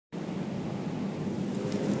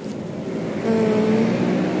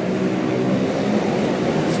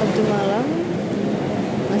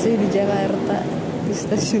di Jakarta di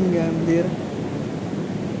stasiun Gambir.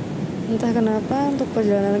 Entah kenapa untuk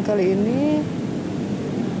perjalanan kali ini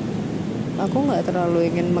aku nggak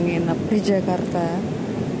terlalu ingin menginap di Jakarta,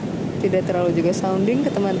 tidak terlalu juga sounding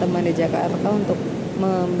ke teman-teman di Jakarta untuk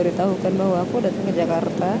memberitahukan bahwa aku datang ke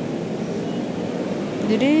Jakarta.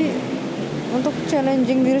 Jadi untuk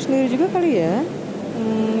challenging diri sendiri juga kali ya,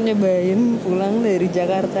 nyobain pulang dari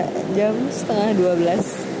Jakarta jam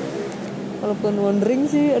 11:30. Walaupun wondering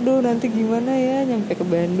sih, aduh nanti gimana ya nyampe ke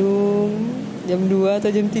Bandung jam 2 atau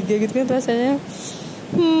jam 3 gitu kan rasanya.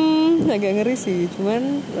 Agak ngeri sih,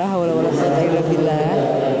 cuman la haula wala quwata illa billah.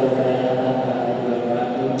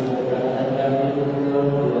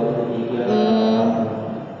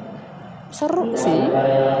 Seru sih,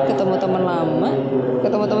 ketemu teman lama,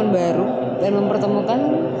 ketemu teman baru, dan mempertemukan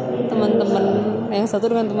teman-teman yang satu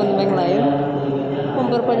dengan teman-teman yang lain.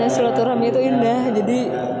 Memperpanjang silaturahmi itu indah. Jadi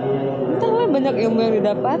entahlah, banyak ilmu yang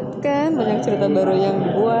didapatkan, banyak cerita baru yang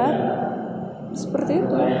dibuat. Seperti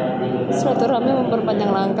itu. Silaturahmi memperpanjang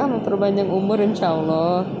langkah, memperpanjang umur, insya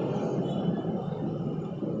Allah.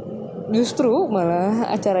 Justru malah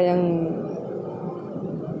acara yang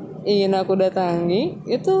ingin aku datangi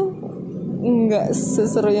itu nggak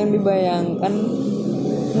seseru yang dibayangkan.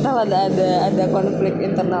 Entah ada konflik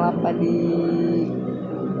internal apa di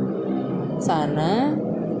sana,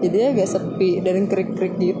 jadi agak sepi dan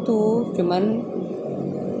krik-krik gitu. Cuman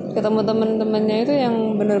ketemu teman-temannya itu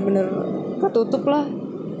yang benar-benar ketutup lah.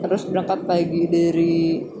 Harus berangkat pagi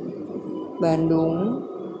dari Bandung,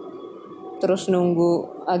 terus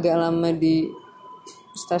nunggu agak lama di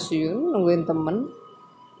stasiun nungguin temen,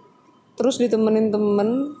 terus ditemenin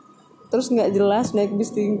temen, terus nggak jelas naik bis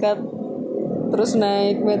tingkat, terus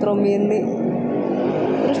naik metro mini,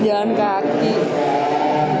 terus jalan kaki.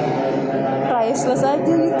 Priceless aja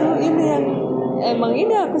gitu. Ini yang emang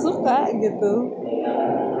ini aku suka gitu.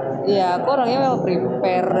 Ya aku orangnya well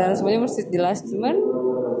prepare dan semuanya mesti jelas, cuman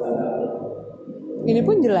ini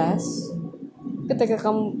pun jelas ketika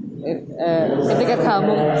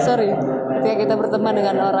kita berteman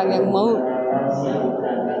dengan orang yang mau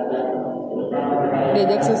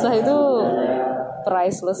diajak susah, itu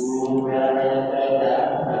priceless.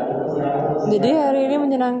 Jadi hari ini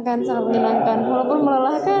menyenangkan, sangat menyenangkan. Walaupun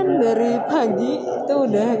melelahkan, dari pagi itu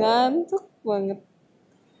udah ngantuk banget.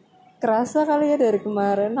 Kerasa kali ya dari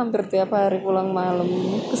kemarin hampir tiap hari pulang malam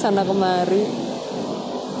kesana kemari.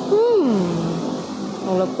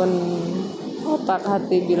 Walaupun otak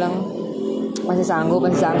hati bilang masih sanggup,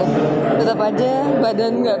 tetap aja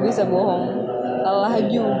badan nggak bisa bohong. Lelah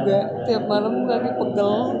juga, tiap malam kaki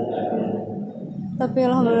pegel. Tapi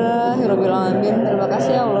alhamdulillah, rabbil alamin, terima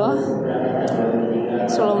kasih ya Allah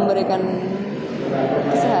selalu memberikan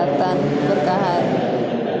kesehatan, berkahan,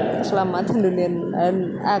 keselamatan dunia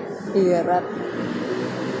dan akhirat.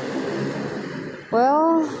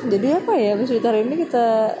 Well, jadi apa ya episode hari ini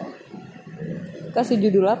kita kasih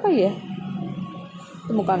judul apa ya?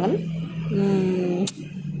 Temu kangen?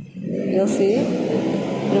 You'll see.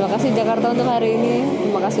 Terima kasih Jakarta untuk hari ini.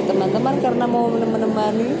 Terima kasih teman-teman karena mau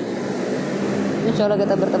menemani. Insya Allah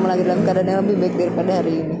kita bertemu lagi dalam keadaan yang lebih baik daripada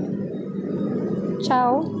hari ini.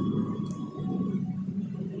 Ciao.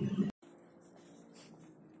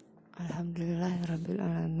 Alhamdulillah rabbil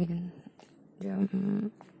alamin. Jam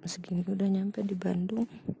segini udah nyampe di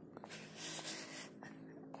Bandung.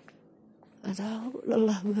 Gak tahu,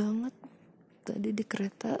 lelah banget. Tadi di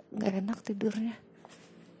kereta gak enak tidurnya.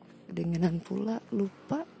 Kedinginan pula,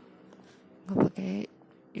 lupa gak pakai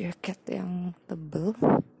jaket yang tebel.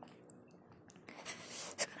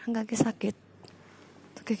 Sekarang kaki sakit,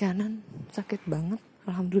 kaki kanan sakit banget.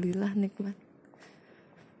 Alhamdulillah nikmat.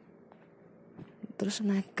 Terus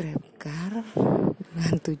naik Grab car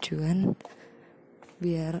dengan tujuan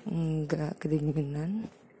biar enggak kedinginan.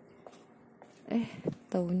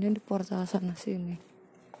 Taunya di portal sana sini.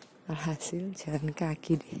 Alhasil jalan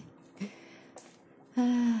kaki deh.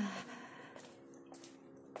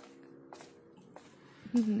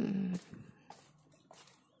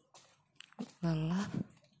 Lelah.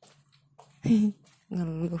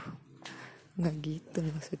 Ngeluh. Nggak gitu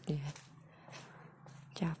maksudnya.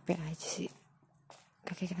 Capek aja sih.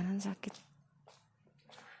 Kaki kanan sakit.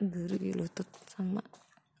 Dari lutut sama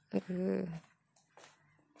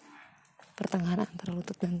pertengahan antara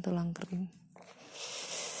lutut dan tulang kering.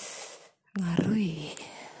 Ngaruh.